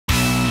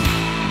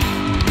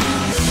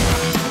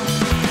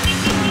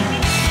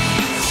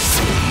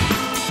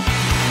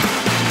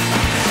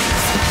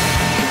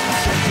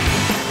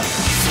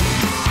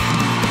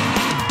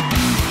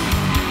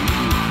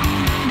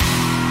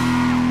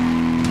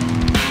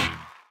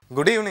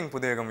Good evening,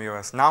 Pudhegam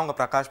viewers. நான் உங்க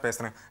பிரகாஷ்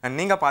பேசுறேன். And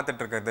நீங்க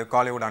பார்த்துட்டு இருக்கிறது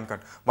Kollywood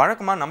Uncut.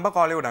 வழக்கமா நம்ம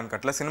Kollywood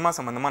Uncutல சினிமா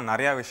சம்பந்தமா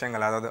நிறைய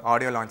விஷயங்கள் அதாவது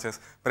ஆடியோ லான்ச்சஸ்,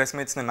 பிரஸ்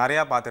மீட்ஸ்னு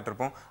நிறைய பார்த்துட்டு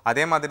இருப்போம்.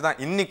 அதே மாதிரி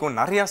தான் இன்னிக்கும்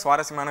நிறைய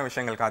சுவாரஸ்யமான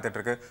விஷயங்கள் காத்துட்டு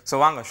இருக்கு.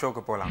 சோ வாங்க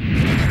ஷோக்கு போலாம்.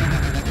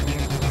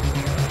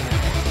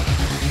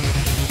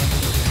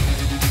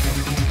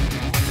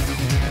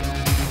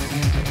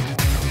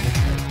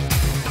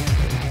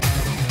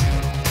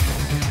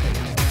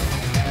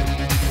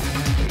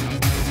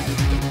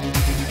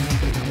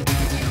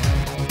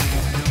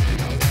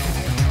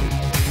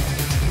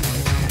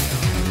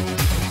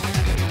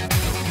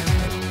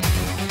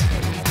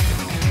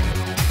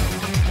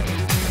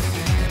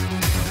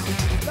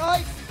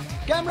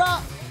 Camera,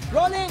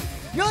 rolling,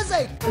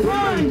 music.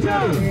 1,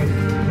 2.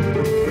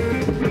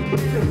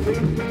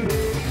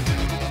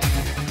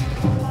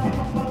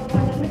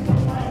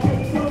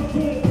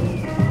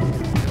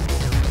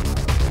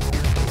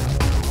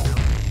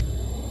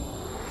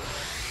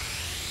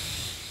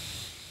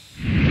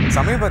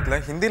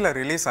 சமீபத்தில் ஹிந்தியில்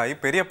ரிலீஸ் ஆகி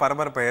பெரிய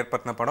பரபரப்பை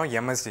ஏற்படுத்தின படம்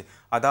எம்எஸ்டி,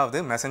 அதாவது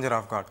மெசஞ்சர்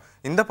ஆஃப் காட்.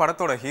 இந்த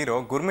படத்தோட ஹீரோ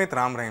குர்மீத்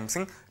ராம் ரஹீம்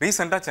சிங்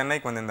ரீசெண்டாக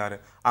சென்னைக்கு வந்திருந்தார்.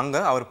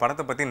 அங்கே அவர்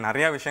படத்தை பற்றி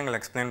நிறையா விஷயங்கள்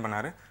எக்ஸ்பிளைன்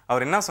பண்ணார்.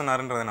 அவர் என்ன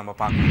சொன்னாருன்றதை நம்ம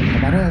பார்க்கலாம்.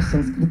 हमारा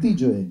संस्कृति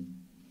जो है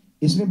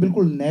इसमें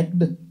बिल्कुल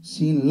नेक्ड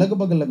सीन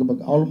लगभग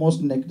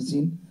ऑलमोस्ट नेक्ड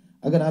सीन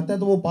अगर आता है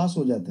तो वो पास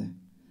हो जाता है,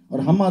 और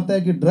हम आता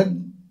है कि ड्रग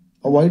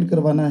अवॉइड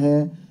करवाना है,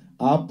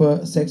 आप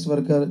सेक्स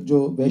वर्कर जो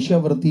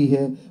वेश्यावृत्ति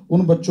है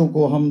उन बच्चों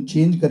को हम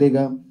चेंज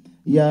करेगा,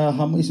 या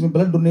हम इसमें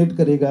ब्लड डोनेट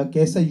करेगा.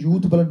 कैसा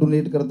यूथ ब्लड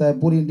डोनेट करता है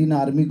पूरी इंडियन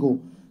आर्मी को,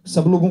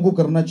 सब लोगों को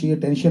करना चाहिए,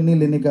 टेंशन नहीं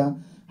लेने का.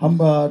 हम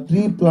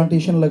ट्री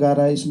प्लांटेशन लगा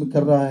रहा है, इसमें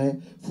कर रहा है,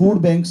 फूड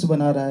बैंक्स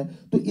बना रहा है.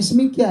 तो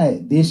इसमें क्या है,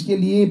 देश के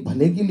लिए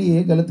भले के लिए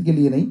है, गलत के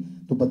लिए नहीं.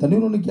 तो पता नहीं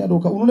उन्होंने क्या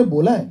रोका. उन्होंने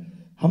बोला है,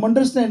 हम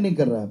अंडरस्टैंड नहीं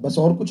कर रहा है, बस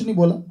और कुछ नहीं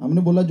बोला.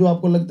 हमने बोला जो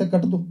आपको लगता है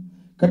कट दो,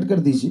 कट कर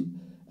दीजिए,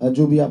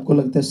 जो भी आपको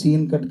लगता है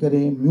सीन कट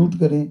करें, म्यूट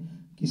करें.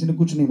 किसी ने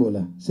कुछ नहीं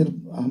बोला, सिर्फ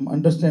हम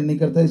अंडरस्टैंड नहीं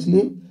करता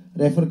इसलिए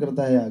रेफर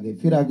करता है आगे,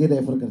 फिर आगे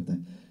रेफर करता है.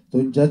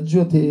 तो जज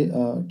जो थे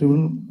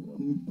ट्रिब्यूनल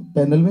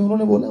पैनल में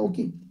उन्होंने बोला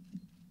ओके,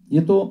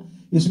 ये तो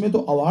इसमें तो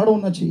अवार्ड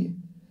होना चाहिए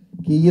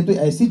कि ये तो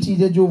ऐसी चीज़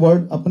है जो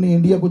वर्ल्ड अपने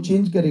इंडिया को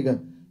चेंज करेगा.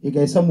 एक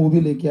ऐसा मूवी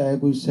लेके आया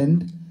कोई सेंट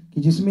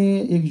कि जिसमें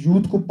एक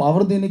यूथ को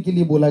पावर देने के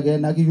लिए बोला गया है,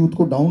 ना कि यूथ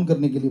को डाउन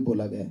करने के लिए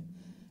बोला गया है.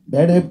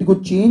 बैड हैबिट को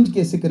चेंज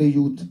कैसे करे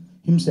यूथ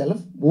हिमसेल्फ,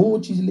 वो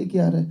चीज़ लेके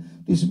आ रहा है.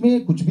 तो इसमें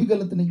कुछ भी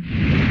गलत नहीं.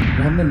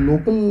 हमने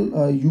लोकल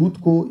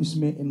यूथ को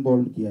इसमें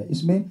इन्वॉल्व किया है.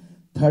 इसमें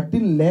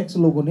 13 लाख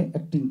लोगों ने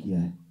एक्टिंग किया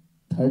है,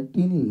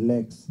 13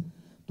 लाख.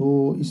 तो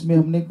इसमें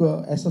हमने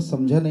ऐसा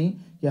समझा नहीं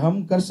कि हम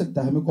कर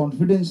सकता है, हमें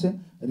कॉन्फिडेंस है,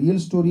 रियल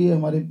स्टोरी है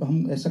हमारे, हम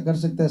ऐसा कर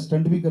सकता है,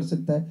 स्टंट भी कर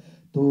सकता है.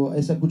 तो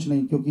ऐसा कुछ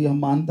नहीं, क्योंकि हम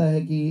मानता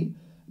है कि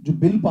जो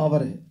बिल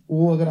पावर है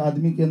वो अगर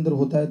आदमी के अंदर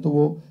होता है तो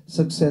वो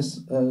सक्सेस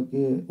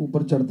के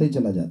ऊपर चढ़ते ही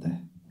चला जाता है.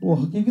 वो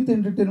हकीकत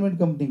एंटरटेनमेंट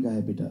कंपनी का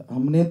है बेटा.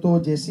 हमने तो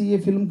जैसे ये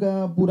फिल्म का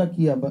पूरा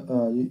किया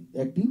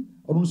एक्टिंग,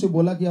 और उनसे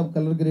बोला कि आप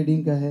कलर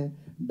ग्रेडिंग का है,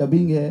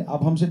 डबिंग है,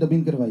 आप हमसे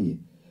डबिंग करवाइए.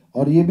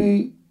 और ये भी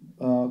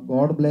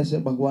गॉड ब्लेस है,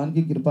 भगवान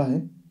की कृपा है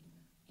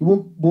कि वो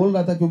बोल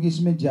रहा था, क्योंकि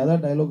इसमें ज़्यादा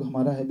डायलॉग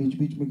हमारा है बीच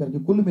बीच में करके,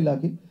 कुल मिला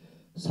के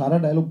सारा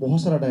डायलॉग,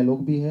 बहुत सारा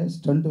डायलॉग भी है,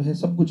 स्टंट है,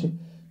 सब कुछ है.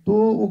 तो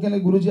वो कहने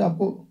लगे गुरुजी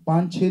आपको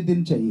 5-6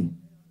 दिन चाहिए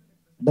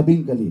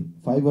डबिंग के लिए,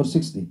 5 और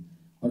 6 दिन.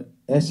 और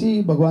ऐसी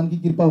भगवान की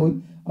कृपा हुई,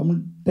 हम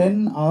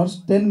 10 आवर्स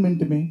 10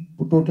 मिनट में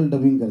टोटल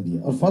डबिंग कर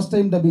दिया. और फर्स्ट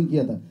टाइम डबिंग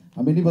किया था,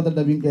 हमें नहीं पता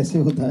डबिंग कैसे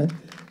होता है.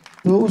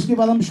 तो उसके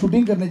बाद हम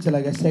शूटिंग करने चला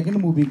गया सेकंड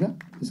मूवी का.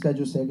 इसका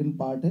जो सेकंड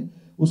पार्ट है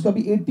उसका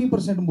भी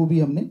 80% मूवी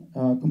हमने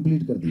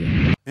कंप्लीट कर दिया.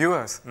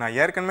 வியூவர்ஸ், நான்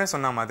ஏற்கனவே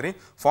சொன்ன மாதிரி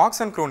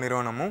ஃபாக்ஸ் அண்ட் க்ரூ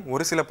நிறுவனமும்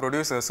ஒரு சில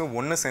ப்ரொடியூசர்ஸும்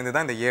ஒன்று சேர்ந்து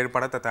தான் இந்த 7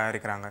 படத்தை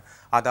தயாரிக்கிறாங்க.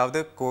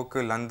 அதாவது கோக்கு,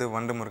 லந்து,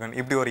 வண்டு முருகன்,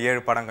 இப்படி ஒரு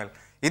 7 படங்கள்.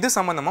 இது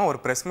சம்மந்தமாக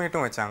ஒரு ப்ரெஸ்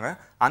மீட்டும் வச்சாங்க.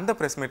 அந்த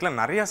ப்ரெஸ் மீட்டில்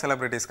நிறைய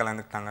செலிபிரிட்டிஸ்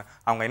கலந்துக்கிட்டாங்க.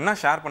 அவங்க என்ன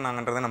ஷேர்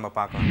பண்ணாங்கன்றதை நம்ம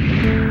பார்க்கலாம்.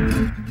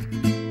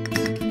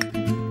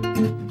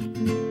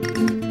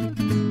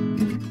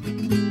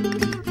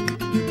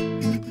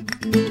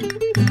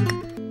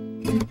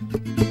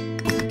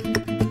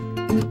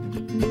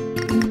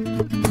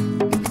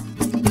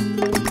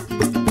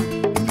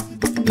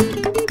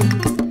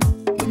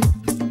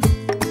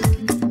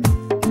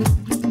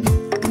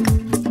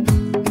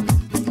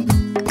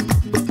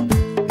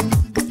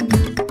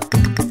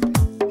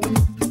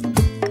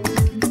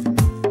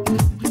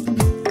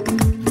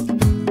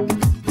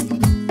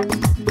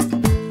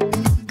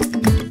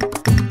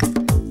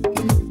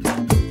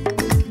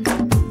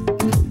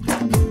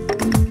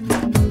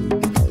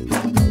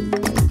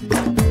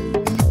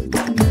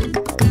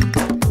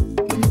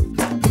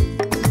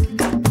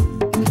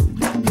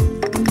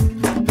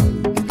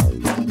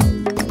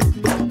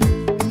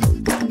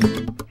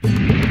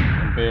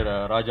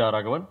 ராஜா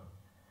ராகவன்.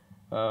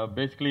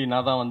 பேசிக்கலி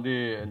நான் தான் வந்து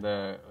இந்த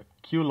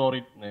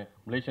Kollywood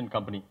Malaysian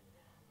company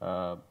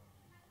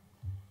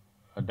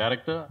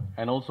director.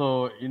 And also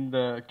இந்த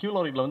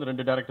Kollywoodல வந்து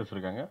 2 டைரக்டர்ஸ்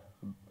இருக்காங்க.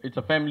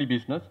 It's a family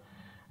business.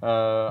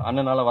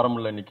 அண்ணனால் வர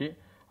முடியல இன்னைக்கு.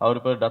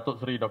 அவர் பேர்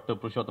டத்தோஸ்ரீ டாக்டர்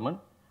புருஷோத்தமன்.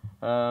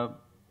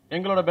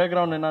 எங்களோட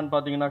பேக்ரவுண்ட் என்னன்னு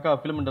பார்த்தீங்கன்னாக்கா,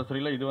 ஃபிலிம்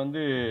இண்டஸ்ட்ரியில் இது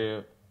வந்து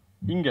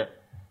இங்கே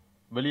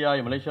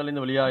வெளியாகி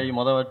மலேசியாவிலேருந்து வெளியாகி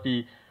வாட்டி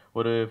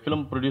ஒரு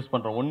ஃபிலிம் ப்ரொடியூஸ்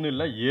பண்ணுறோம். ஒன்றும்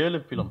இல்லை, 7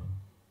 ஃபிலிம்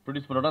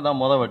ப்ரொடியூஸ் பண்ணுறோன்னா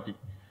தான் மொதல் வாட்டி.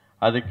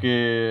 அதுக்கு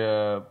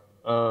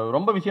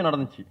ரொம்ப விஷயம்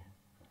நடந்துச்சு.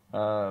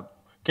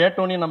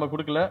 கேட்டோன்னே நம்ம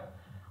கொடுக்கல.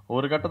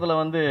 ஒரு கட்டத்தில்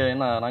வந்து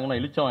என்ன நாங்கள்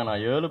இழிச்சோம் வேணா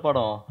 7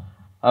 படம்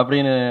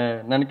அப்படின்னு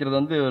நினைக்கிறது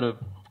வந்து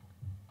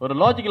ஒரு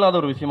லாஜிக் இல்லாத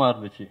ஒரு விஷயமா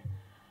இருந்துச்சு.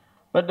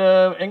 பட்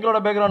எங்களோட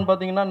பேக்ரவுண்ட்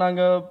பார்த்தீங்கன்னா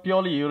நாங்கள்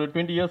பியூர்லி ஒரு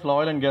 20 இயர்ஸில்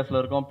ஆயில் அண்ட் கேஸில்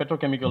இருக்கோம்,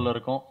 பெட்ரோகெமிக்கலில்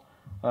இருக்கோம்.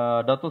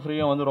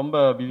 தத்துஸ்ரீயும் வந்து ரொம்ப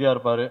பிஸியாக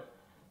இருப்பார்.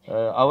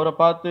 அவரை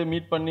பார்த்து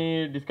மீட் பண்ணி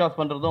டிஸ்கஸ்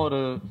பண்ணுறதும் ஒரு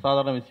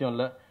சாதாரண விஷயம்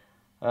இல்லை.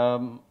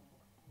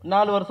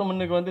 4 வருஷம்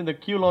முன்னுக்கு வந்து இந்த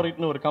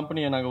கியூலாரிட்னு ஒரு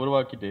கம்பெனியை நாங்கள்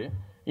உருவாக்கிட்டு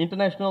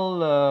இன்டர்நேஷ்னல்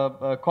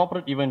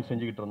கார்பரேட் ஈவெண்ட்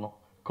செஞ்சுக்கிட்டு இருந்தோம்.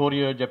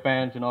 கொரியா,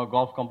 ஜப்பான்ஸ்,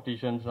 கால்ஃப்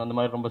காம்படிஷன்ஸ் அந்த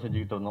மாதிரி ரொம்ப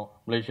செஞ்சுக்கிட்டு இருந்தோம்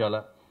மலேசியாவில்.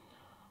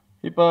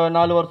 இப்போ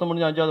 4 வருஷம்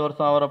முடிஞ்சு 5வது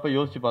வருஷம் ஆகிறப்ப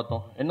யோசிச்சு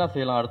பார்த்தோம் என்ன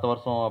செய்யலாம் அடுத்த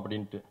வருஷம்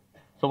அப்படின்ட்டு.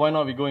 So why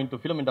not we go into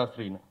film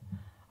இண்டஸ்ட்ரின்னு.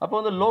 அப்போ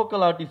வந்து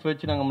லோக்கல் ஆர்டிஸ்ட்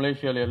வச்சு நாங்கள்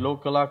மலேசியாவிலே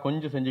லோக்கலாக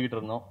கொஞ்சம் செஞ்சுக்கிட்டு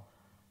இருந்தோம்.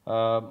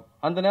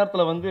 அந்த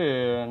நேரத்தில் வந்து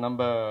நம்ம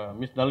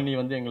மிஸ் நளினி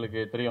வந்து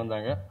எங்களுக்கு தெரிய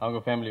வந்தாங்க, அவங்க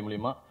ஃபேமிலி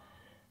மூலிமா.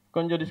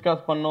 கொஞ்சம்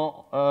டிஸ்கஸ் பண்ணோம்.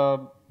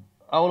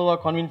 அவ்வளோவா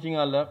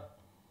கன்வின்சிங்காக இல்லை.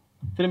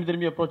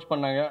 திரும்பி அப்ரோச்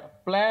பண்ணாங்க.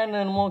 பிளான்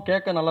என்னமோ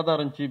கேட்க நல்லா தான்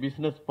இருந்துச்சு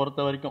பிஸ்னஸ்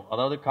பொறுத்த வரைக்கும்.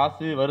 அதாவது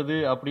காசு வருது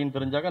அப்படின்னு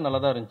தெரிஞ்சாக்க நல்லா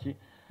தான் இருந்துச்சு.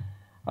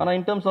 ஆனால்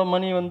இன் டர்ம்ஸ் ஆஃப்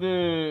மணி வந்து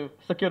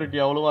செக்யூரிட்டி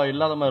அவ்வளோவா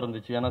இல்லாத மாதிரி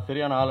இருந்துச்சு. ஏன்னா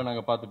சரியான ஆளை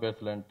நாங்கள் பார்த்து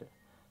பேசலன்ட்டு.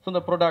 ஸோ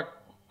இந்த ப்ராடக்ட்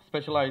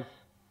ஸ்பெஷலைஸ்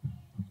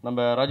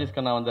நம்ம ராஜேஷ்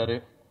கண்ணா வந்தார்.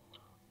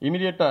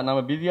 இமீடியட்டாக நம்ம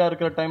பிஸியாக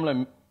இருக்கிற டைமில்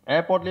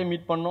ஏர்போர்ட்லேயே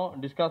மீட் பண்ணோம்,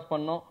 டிஸ்கஸ்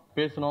பண்ணோம்,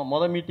 பேசினோம்.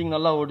 மொதல் மீட்டிங்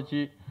நல்லா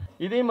ஓடிச்சு.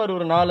 இதே மாதிரி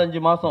ஒரு 4-5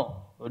 மாதம்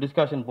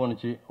டிஸ்கஷன்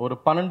போணுச்சு. ஒரு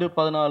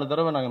 12-14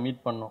 தடவை நாங்கள்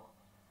மீட் பண்ணோம்.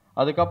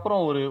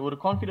 அதுக்கப்புறம் ஒரு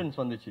கான்ஃபிடென்ஸ்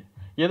வந்துச்சு.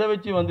 எதை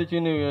வச்சு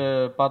வந்துச்சுன்னு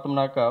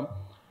பார்த்தோம்னாக்கா,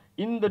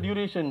 இந்த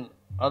டியூரேஷன்,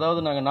 அதாவது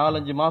நாங்கள்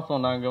 4-5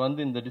 மாதம் நாங்கள்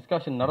வந்து இந்த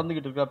டிஸ்கஷன்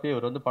நடந்துக்கிட்டு இருக்கிறப்பே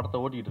இவர் வந்து படத்தை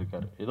ஓட்டிகிட்டு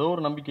இருக்காரு. ஏதோ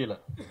ஒரு நம்பிக்கையில்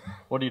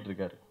ஓட்டிகிட்டு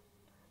இருக்காரு.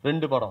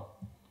 2 படம்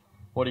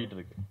ஓடிக்கிட்டு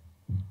இருக்கு.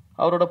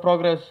 அவரோட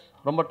ப்ராக்ரஸ்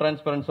ரொம்ப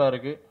டிரான்ஸ்பரன்ஸாக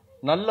இருக்குது.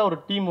 நல்ல ஒரு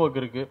டீம்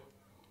ஒர்க் இருக்குது.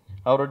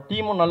 அவரோட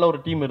டீமும் நல்ல ஒரு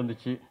டீம்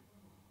இருந்துச்சு.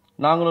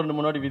 நாங்களும் 2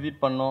 முன்னாடி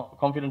விசிட் பண்ணோம்,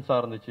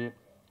 கான்ஃபிடென்ஸாக இருந்துச்சு.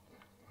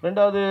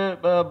 2வது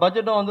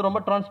பட்ஜெட்டும் வந்து ரொம்ப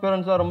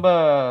டிரான்ஸ்பேரன்ஸாக, ரொம்ப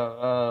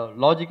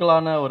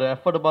லாஜிக்கலான ஒரு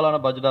எஃபர்டபுளான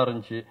பட்ஜெட்டாக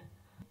இருந்துச்சு.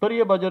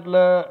 பெரிய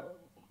பட்ஜெட்டில்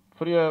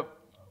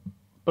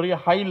பெரிய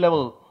ஹை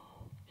லெவல்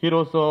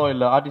ஹீரோஸோ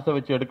இல்லை ஆர்டிஸ்டோ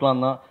வச்சு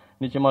எடுக்கலாம் தான்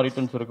நிச்சயமாக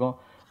ரிட்டர்ன்ஸ் இருக்கும்.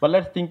 But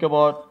let's think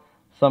about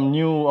some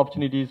new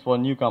opportunities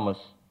for new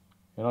commerce.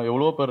 ஏன்னா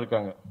எவ்வளோ பேர்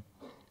இருக்காங்க,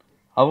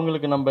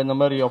 அவங்களுக்கு நம்ம இந்த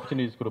மாதிரி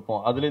ஆப்பர்ச்சுனிட்டிஸ்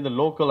கொடுப்போம். அதுலேயும் இந்த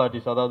லோக்கல்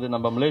ஆர்டிஸ்ட், அதாவது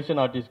நம்ம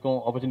மலேசியன் ஆர்டிஸ்ட்க்கும்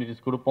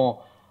ஆப்பர்ச்சுனிட்டிஸ் கொடுப்போம்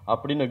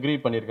அப்படின்னு அக்ரி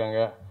பண்ணியிருக்காங்க.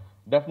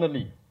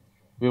 Definitely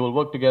we will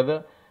work together.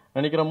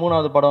 நினைக்கிற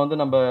 3வது படம் வந்து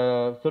நம்ம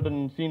certain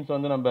scenes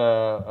வந்து நம்ம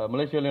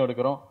மலேசியாலையும்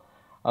எடுக்கிறோம்.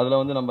 அதில்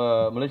வந்து நம்ம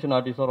மலேசியன்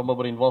ஆர்டிஸ்டும் ரொம்ப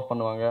பேர் இன்வால்வ்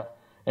பண்ணுவாங்க.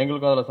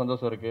 எங்களுக்கும் அதில்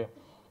சந்தோஷம் இருக்குது.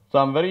 So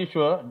I'm very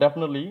sure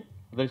definitely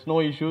there is no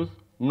issues,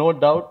 no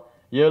doubt.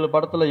 7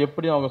 படத்தில்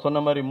எப்படி அவங்க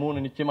சொன்ன மாதிரி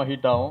 3 நிச்சயமாக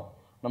ஹீட் ஆகும்.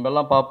 நம்ம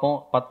எல்லாம் பார்ப்போம்.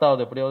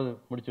 10வது எப்படியாவது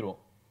முடிச்சிருவோம்.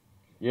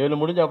 7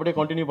 முடிஞ்சு அப்படியே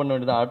கண்டினியூ பண்ண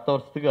வேண்டியது. அடுத்த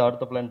வருஷத்துக்கு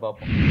அடுத்த பிளான்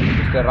பார்ப்போம்.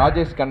 மிஸ்டர்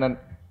ராஜேஷ் கண்ணன்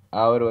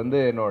அவர் வந்து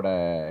என்னோட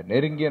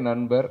நெருங்கிய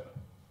நண்பர்.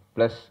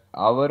 ப்ளஸ்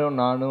அவரும்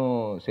நானும்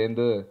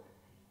சேர்ந்து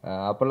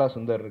அப்பல்லா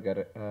சுந்தர்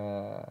இருக்கார்,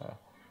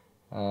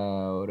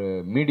 ஒரு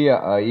மீடியா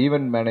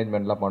ஈவெண்ட்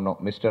மேனேஜ்மெண்ட்லாம் பண்ணோம்.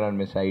 மிஸ்டர் அண்ட்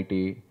மிஸ்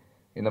ஐடி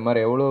இந்த மாதிரி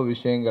எவ்வளோ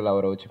விஷயங்கள்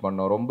அவரை வச்சு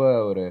பண்ணோம். ரொம்ப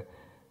ஒரு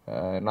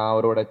நான்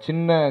அவரோட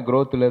சின்ன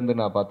க்ரோத்துலேருந்து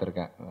நான்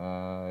பார்த்துருக்கேன்.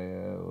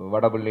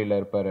 வடபள்ளியில்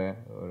இருப்பார்,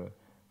 ஒரு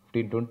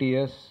 15-20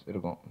 இயர்ஸ்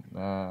இருக்கும்.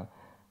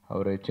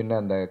 அவர் சின்ன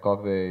அந்த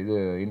இது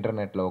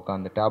இன்டர்நெட்டில்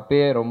உட்காந்துட்டு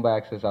அப்பயே ரொம்ப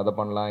ஆக்சஸ், அதை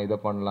பண்ணலாம் இதை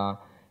பண்ணலாம்,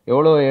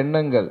 எவ்வளோ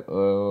எண்ணங்கள்.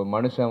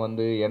 மனுஷன்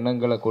வந்து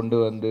எண்ணங்களை கொண்டு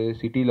வந்து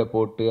சிட்டியில்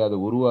போட்டு அதை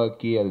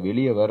உருவாக்கி அது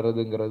வெளியே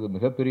வர்றதுங்கிறது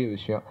மிகப்பெரிய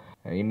விஷயம்.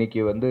 இன்றைக்கி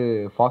வந்து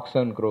ஃபாக்ஸ்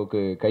அண்ட்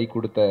க்ரோக்கு கை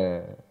கொடுத்த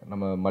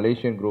நம்ம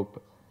மலேசியன் குரூப்,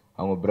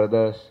 அவங்க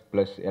பிரதர்ஸ்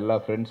ப்ளஸ் எல்லா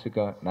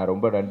ஃப்ரெண்ட்ஸுக்கும் நான்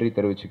ரொம்ப நன்றி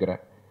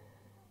தெரிவிச்சுக்கிறேன்.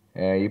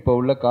 இப்போ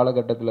உள்ள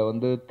காலகட்டத்தில்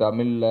வந்து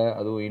தமிழில்,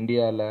 அதுவும்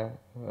இந்தியாவில்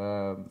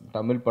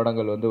தமிழ்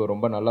படங்கள் வந்து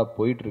ரொம்ப நல்லா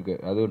போயிட்டுருக்கு.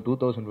 அதுவும்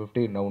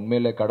 2015 நான்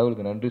உண்மையிலே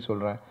கடவுளுக்கு நன்றி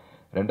சொல்கிறேன்.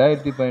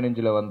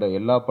 2015 வந்த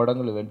எல்லா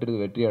படங்களும்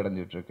வெற்றி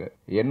அடைஞ்சிட்ருக்கு.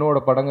 என்னோட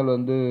படங்கள்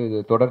வந்து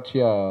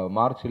தொடர்ச்சியாக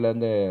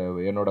மார்ச்லேருந்து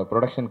என்னோட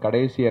ப்ரொடக்ஷன்,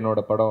 கடைசி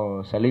என்னோட படம்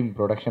சலீம்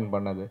ப்ரொடக்ஷன்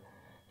பண்ணது.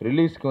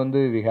 ரிலீஸ்க்கு வந்து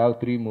வி ஹாவ்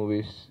 3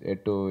 மூவிஸ்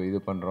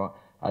இது பண்ணுறோம்.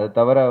 அது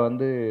தவிர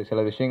வந்து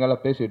சில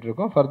விஷயங்கள்லாம் பேசிகிட்டு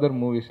இருக்கோம். ஃபர்தர்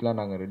மூவிஸ்லாம்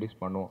நாங்கள் ரிலீஸ்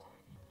பண்ணுவோம்.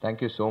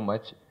 Thank you so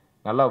much.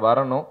 நல்லா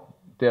வரணும்,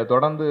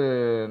 தொடர்ந்து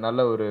நல்ல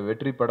ஒரு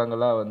வெற்றி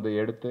படங்களாக வந்து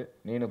எடுத்து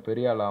நீனும்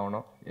பெரிய ஆள்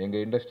ஆகணும்.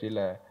 எங்கள்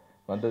இண்டஸ்ட்ரியில்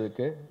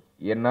வந்ததுக்கு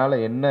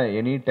என்னால் என்ன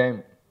எனி டைம்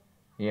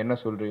நீ என்ன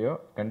சொல்கிறியோ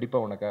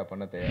கண்டிப்பாக உனக்காக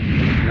பண்ண தயார்.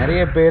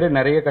 நிறைய பேர்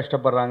நிறைய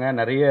கஷ்டப்படுறாங்க,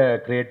 நிறைய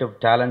க்ரியேட்டிவ்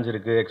டேலண்ட்ஸ்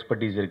இருக்குது,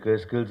 எக்ஸ்பர்டீஸ் இருக்குது,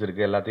 ஸ்கில்ஸ்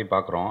இருக்குது, எல்லாத்தையும்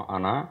பார்க்குறோம்.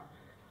 ஆனால்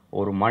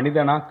ஒரு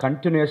மனிதனாக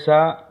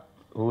கண்டினியூஸாக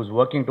who is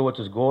working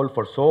towards is goal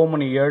for so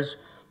many years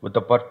with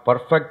a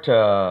perfect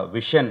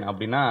vision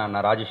அப்படின்னா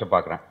நான் ராஜேஷை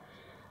பார்க்குறேன்.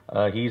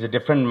 He is a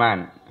different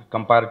man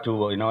compared to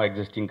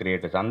existing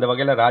creators. அந்த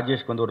வகையில்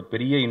ராஜேஷ்க்கு வந்து ஒரு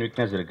பெரிய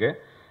யூனிக்னஸ் இருக்குது.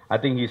 I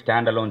think he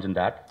stand allowance in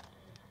that.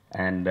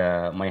 And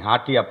my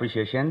hearty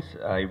appreciations.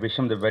 I wish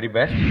him the very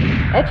best.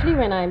 Actually,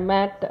 when I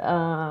met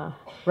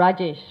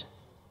Rajesh,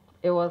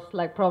 it was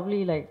like probably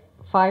like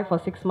 5 or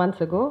 6 months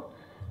ago.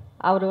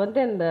 அவர்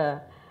வந்து இந்த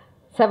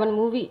 7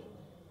 movie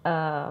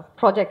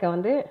project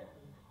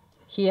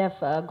he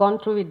have gone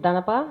through with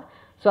Dhanappa.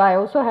 So I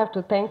also have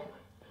to thank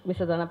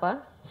Mr. Dhanappa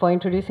for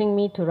introducing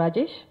me to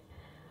Rajesh.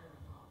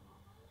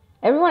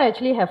 Everyone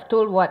actually have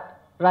told what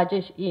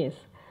Rajesh is.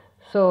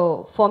 So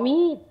for me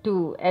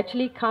to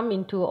actually come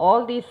into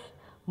all this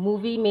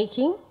movie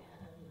making,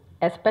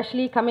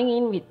 especially coming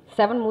in with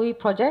 7 movie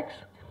projects,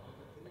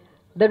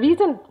 the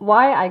reason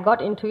why I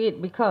got into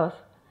it because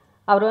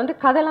அவர்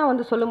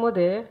கதையெல்லாம்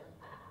சொல்லும்போது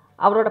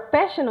அவரோட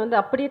fashion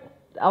அப்படியே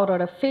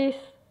அவரோட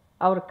face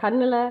அவர்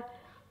கண்ணில்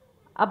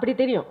அப்படி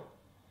தெரியும்.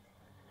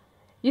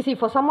 You see,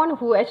 for someone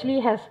who actually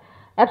has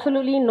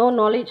absolutely no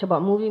knowledge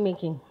about movie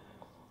making,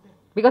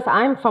 because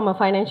I'm from a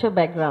financial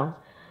background,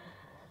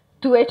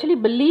 to actually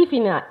believe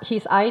in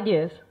his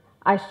ideas,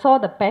 I saw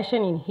the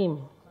passion in him.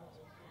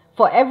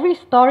 For every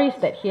stories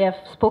that he have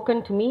spoken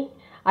to me,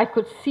 I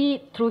could see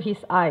it through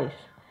his eyes.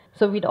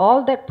 So with all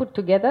that put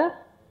together,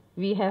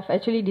 we have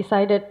actually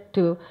decided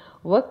to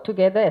work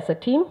together as a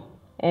team,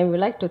 and we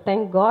like to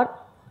thank God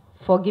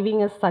for giving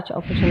us such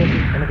opportunity.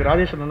 எனக்கு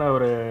ராஜேஷ்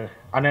ஒரு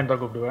அண்ணன்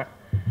தான் கூப்பிடுவேன்.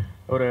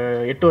 ஒரு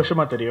 8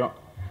 வருஷமாக தெரியும்.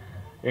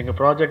 எங்கள்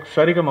project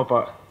Sarigamapa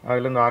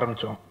அதுலேருந்து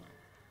ஆரம்பித்தோம்.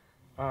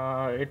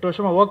 8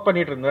 வருஷமாக ஒர்க்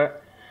பண்ணிகிட்டு இருந்தேன்.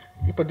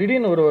 இப்போ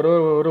திடீர்னு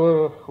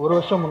ஒரு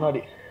வருஷம்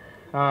முன்னாடி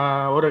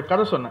ஒரு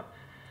கதை சொன்னேன்.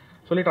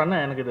 சொல்லிட்டு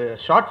அண்ணன் எனக்கு இது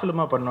ஷார்ட்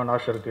ஃபிலிமாக பண்ணணும்னு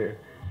ஆசை இருக்குது,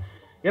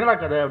 என்னடா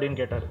கதை அப்படின்னு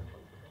கேட்டார்.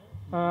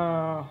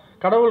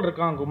 கடவுள்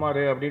இருக்கான்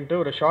குமார் அப்படின்ட்டு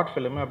ஒரு ஷார்ட்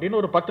ஃபிலிம் அப்படின்னு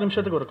ஒரு 10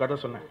 நிமிஷத்துக்கு ஒரு கதை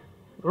சொன்னேன்.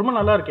 ரொம்ப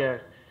நல்லா இருக்கே,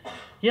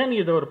 ஏன் நீ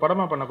இதை ஒரு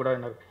படமாக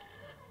பண்ணக்கூடாதுன்னு.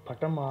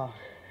 படமா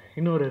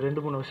இன்னும் ஒரு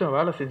 2-3 வருஷம்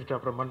வேலை செஞ்சுட்டு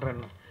அப்புறம்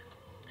பண்ணுறேன்னு.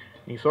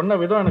 நீ சொன்ன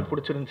விதம் எனக்கு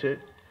பிடிச்சிருந்துச்சு,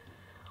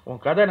 உன்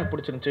கதை எனக்கு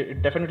பிடிச்சிருந்துச்சு,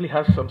 it definitely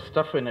has some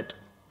stuff in it,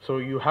 so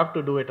you have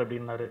to do it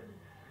அப்படின்னாரு.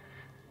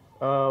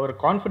 ஒரு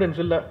கான்ஃபிடென்ஸ்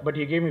இல்லை, but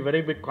he gave me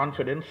very big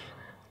confidence.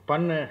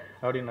 பண்ணு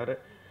அப்படின்னாரு.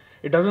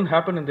 It doesn't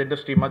happen in the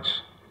industry much.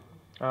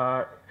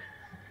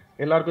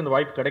 எல்லாருக்கும் இந்த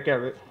வாய்ப்பு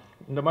கிடைக்காது,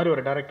 இந்த மாதிரி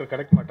ஒரு டைரக்டர்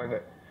கிடைக்க மாட்டாங்க.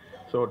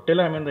 So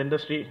till I'm in the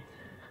industry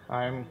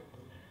I am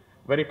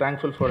very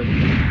thankful for it.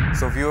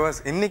 So viewers,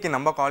 இன்றைக்கி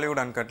நம்ம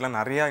காலிவுட் அன்கட்டில்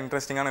நிறையா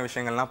இன்ட்ரெஸ்டிங்கான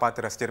விஷயங்கள்லாம்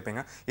பார்த்து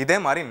ரசிச்சிருப்பீங்க. இதே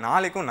மாதிரி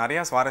நாளைக்கும்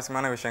நிறையா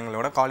சுவாரஸ்யமான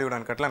விஷயங்களோட காலிவுட்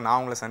அன்கட்டில் நான்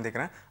உங்களை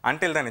சந்திக்கிறேன்.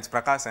 Until then it's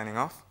Prakash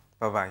signing off.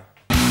 By.